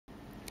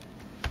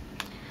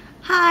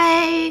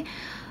Hi.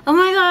 Oh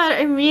my god,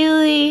 I'm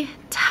really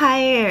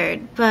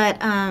tired, but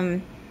I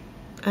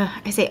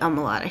say a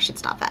lot. I should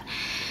stop that.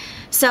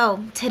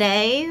 So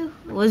today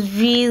was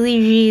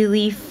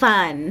really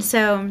fun.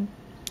 So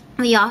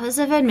the Office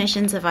of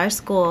Admissions of our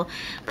school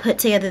put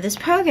together this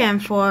program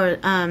for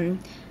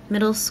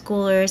middle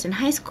schoolers and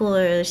high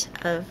schoolers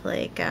of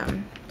like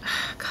God,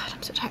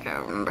 I'm so tired, I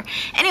don't remember.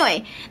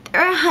 Anyway,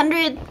 there are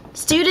 100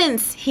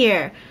 students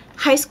here.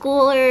 High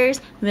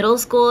schoolers, middle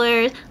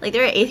schoolers, like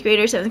there are 8th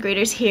graders, 7th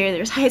graders here,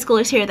 there's high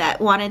schoolers here that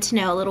wanted to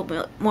know a little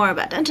bit more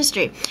about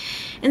dentistry.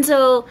 And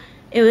so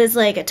it was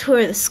like a tour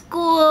of the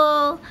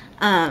school.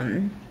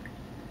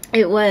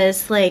 It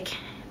was like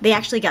they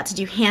actually got to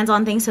do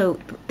hands-on things, so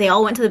they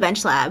all went to the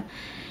bench lab,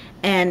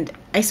 and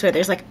I swear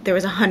there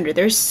was 100.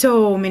 There's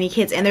so many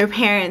kids, and their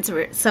parents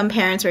were, some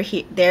parents were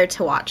there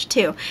to watch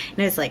too. And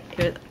it was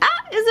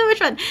so much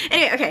fun.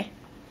 Anyway, okay,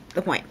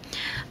 the point.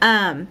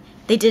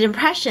 They did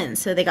impressions,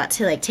 so they got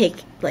to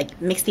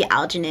mix the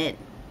alginate,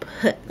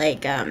 put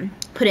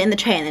it in the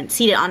tray, and then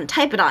seat it on and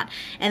type it on.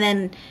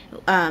 And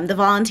then the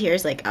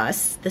volunteers, like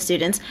us, the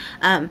students,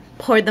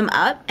 poured them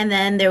up, and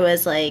then there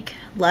was like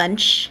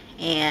lunch,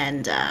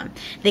 and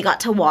they got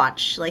to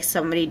watch like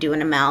somebody do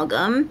an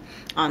amalgam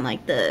on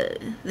like the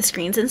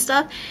screens and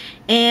stuff.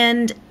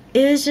 And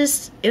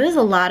it was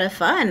a lot of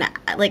fun.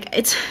 Like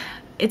it's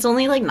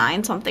only like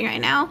 9 something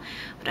right now,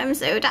 but I'm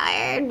so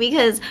tired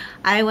because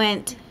I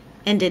went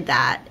and did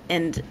that,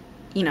 and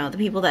you know, the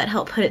people that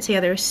helped put it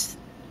together,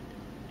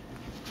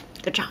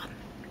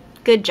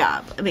 good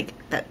job. I mean,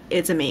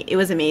 it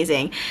was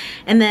amazing.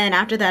 And then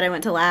after that I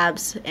went to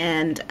labs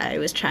and I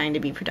was trying to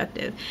be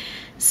productive.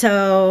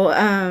 So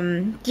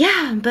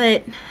yeah,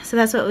 but so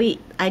that's what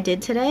I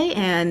did today,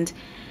 and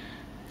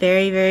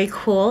very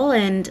cool,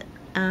 and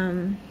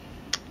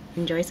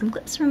enjoy some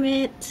clips from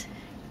it.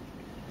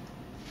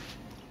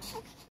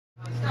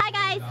 Hi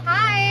guys!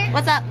 Hi!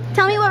 What's up?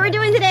 Tell me what we're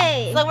doing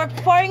today. So we're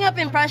pouring up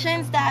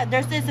impressions.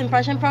 There's this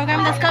impression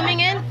program that's coming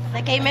in,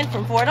 that came in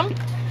from Fordham.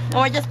 And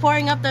we're just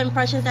pouring up the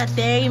impressions that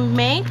they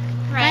made.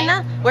 Right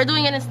now. We're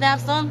doing it in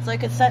Snapstone so it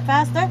could set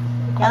faster.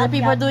 Other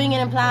people are doing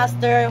it in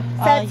plaster.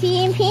 So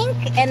team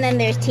pink, and then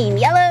there's team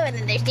yellow, and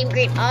then there's team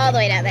green all the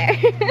way down there.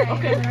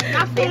 Okay.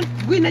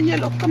 Green and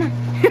yellow, come on.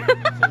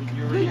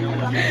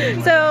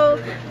 So,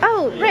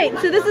 oh, right,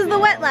 so this is the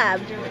wet lab.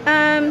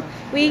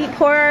 We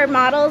pour our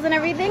models and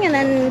everything, and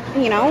then,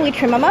 you know, we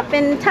trim them up,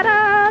 and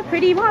ta-da,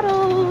 pretty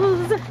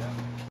models.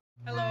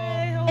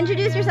 Hello.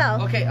 Introduce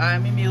yourself. Okay,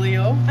 I'm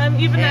Emilio. I'm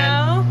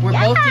Evanel. We're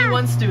both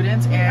D1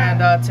 students,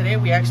 and today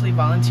we actually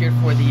volunteered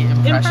for the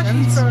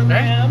impressions program.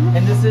 Right?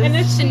 And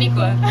it's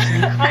Shaniqua.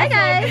 Hi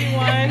guys.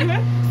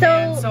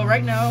 So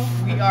right now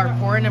we are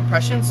pouring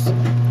impressions.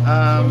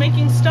 We're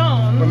making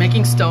stone. We're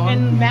making stone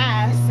in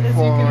mass, as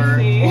for you can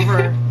see.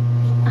 over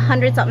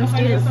 100-something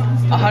students.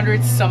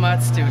 100 some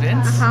odd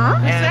students. It's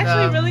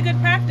actually really good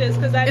practice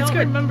because I don't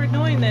remember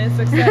doing this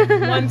except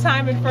one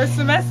time in first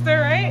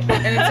semester, right?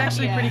 And it's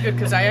actually pretty good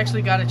because I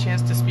actually got a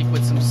chance to speak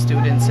with some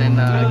students and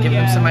give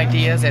them some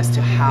ideas as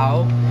to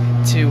how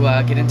to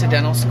get into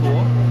dental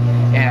school.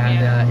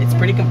 And it's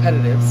pretty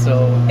competitive,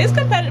 so... It's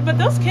competitive, but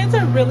those kids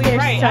are really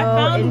bright. So I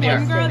found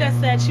one girl that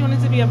said she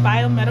wanted to be a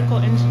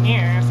biomedical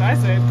engineer, so I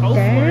said, go for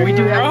it. We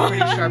do have a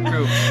pretty sharp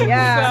group.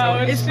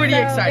 Yeah. So it's pretty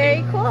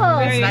exciting. Very cool.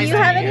 Nice Do you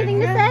have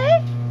anything to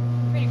say?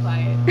 Pretty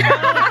quiet.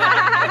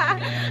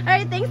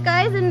 Alright, thanks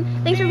guys, and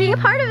thanks for being a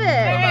part of it.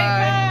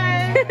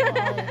 Bye-bye.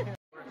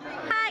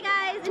 Hi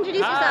guys, introduce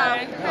yourself.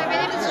 My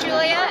name is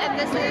Julia, and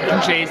this is...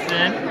 I'm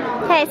Jason.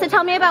 Okay, so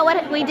tell me about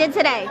what we did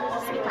today.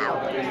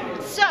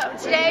 So,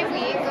 today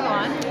we go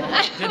on.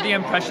 Did the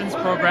impressions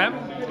program,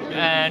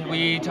 and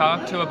we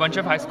talked to a bunch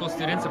of high school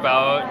students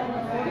about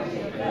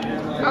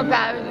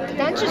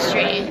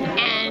dentistry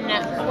and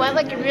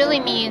what it really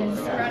means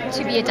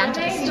to be a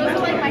dentist.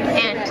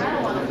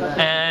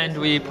 And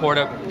we poured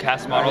up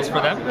cast models for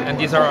them, and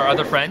these are our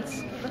other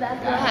friends.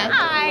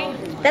 Hi.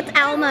 That's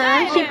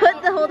Alma. She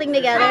put the whole thing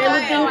together.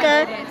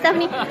 Luzinka,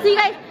 Stephanie. So you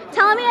guys,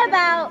 tell me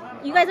about,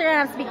 you guys are gonna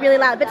have to speak really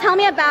loud, but tell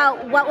me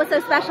about what was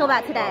so special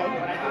about today.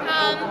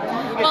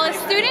 Well, a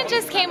student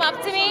just came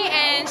up to me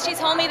and she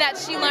told me that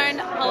she learned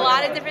a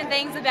lot of different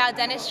things about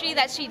dentistry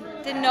that she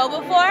didn't know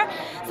before.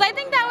 So I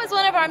think that was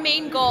one of our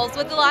main goals.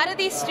 With a lot of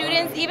these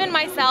students, even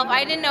myself,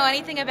 I didn't know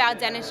anything about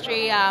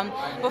dentistry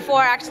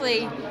before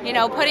actually, you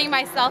know, putting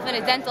myself in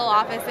a dental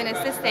office and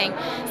assisting.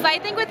 So I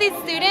think with these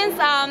students,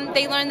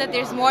 they learned that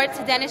there's more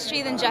to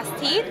dentistry than just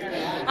teeth.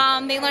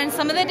 They learned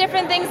some of the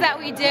different things that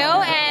we do,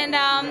 and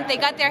they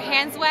got their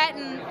hands wet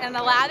in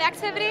the lab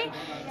activity.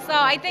 So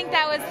I think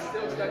that was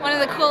one of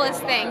the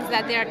coolest things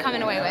that they're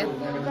coming away with.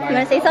 You want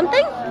to say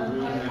something?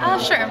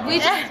 Sure.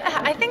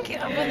 I think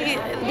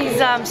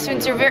these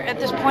students are at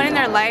this point in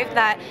their life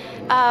that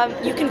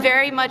you can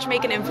very much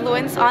make an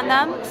influence on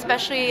them,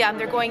 especially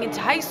they're going into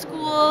high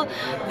school,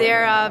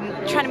 they're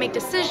trying to make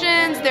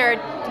decisions, they're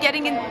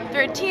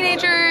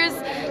teenagers.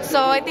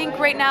 So I think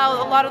right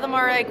now a lot of them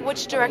are like,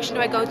 which direction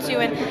do I go to?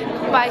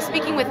 And by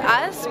speaking with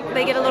us,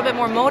 they get a little bit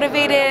more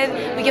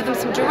motivated. We give them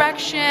some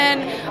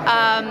direction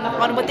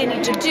on what they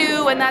need to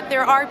do, and that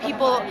there are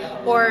people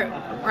or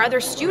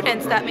other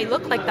students that may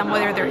look like them,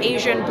 whether they're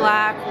Asian,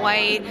 Black,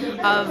 white,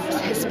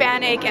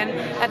 Hispanic, and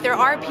that there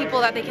are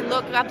people that they can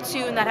look up to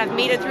and that have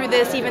made it through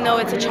this, even though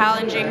it's a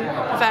challenging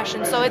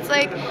profession. So it's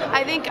like,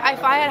 I think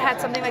if I had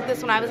something like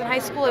this when I was in high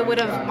school, it would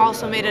have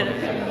also made a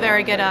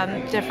very good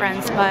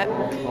difference. But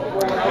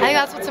I think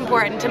that's what's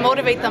important, to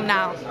motivate them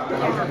now.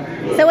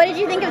 So what did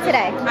you think of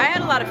today? I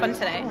had a lot of fun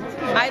today.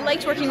 I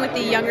liked working with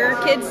the younger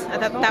kids. I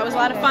thought that was a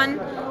lot of fun.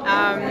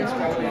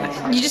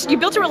 You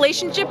built a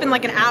relationship in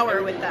like an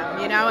hour with them,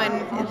 you know,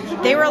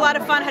 and they were a lot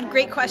of fun, had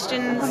great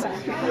questions,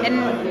 and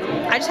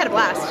I just had a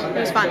blast. It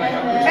was fun. All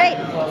right,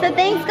 so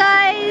thanks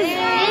guys.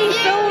 Thanks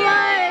so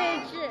much.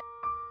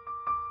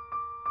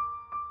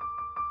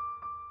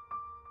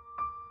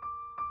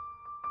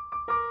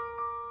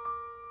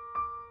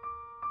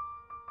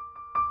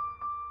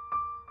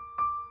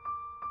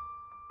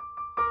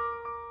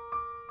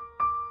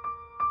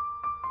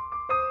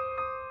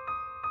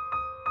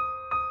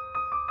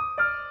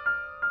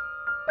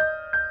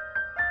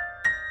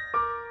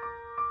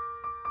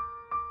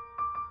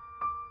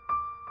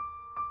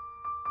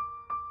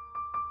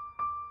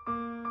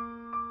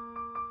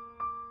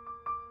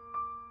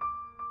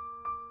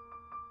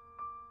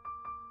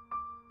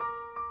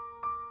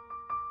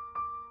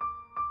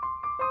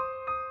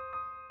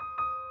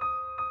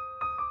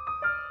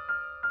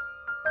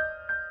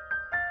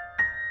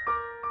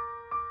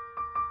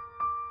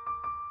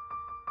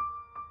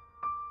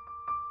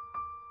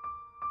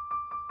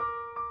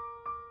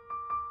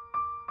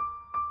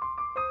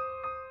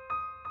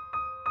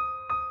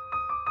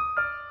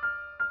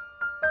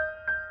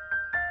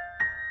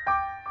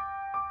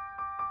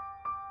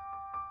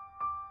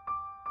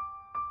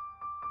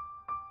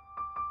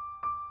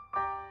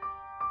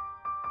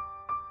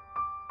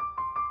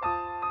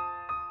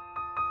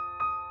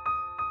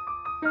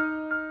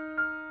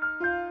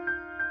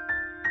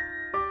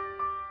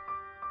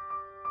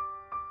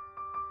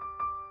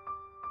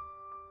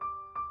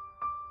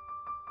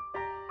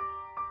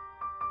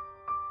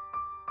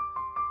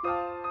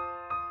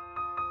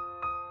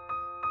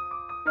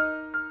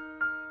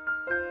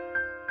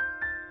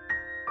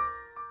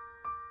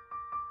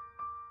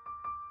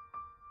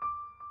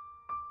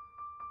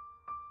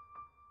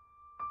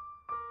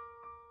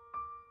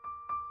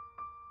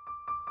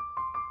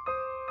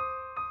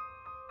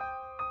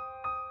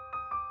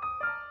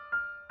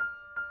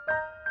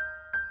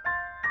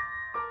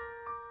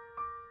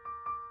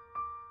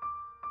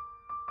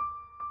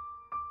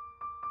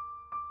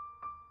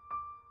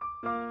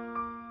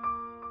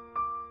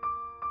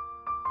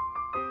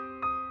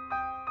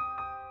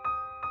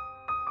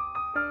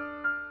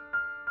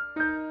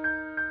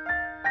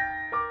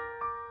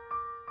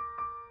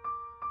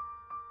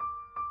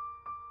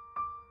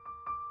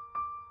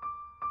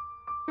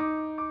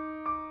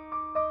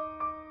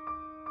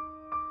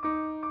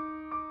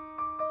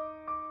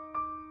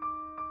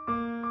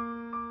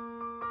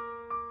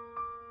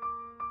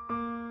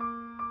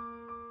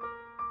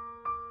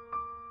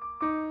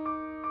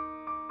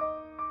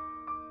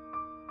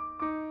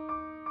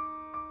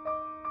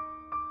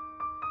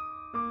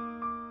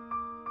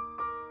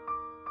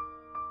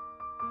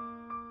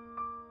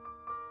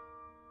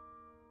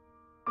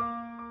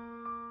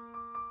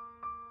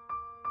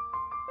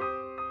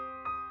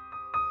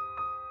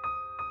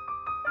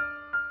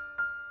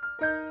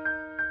 Bye.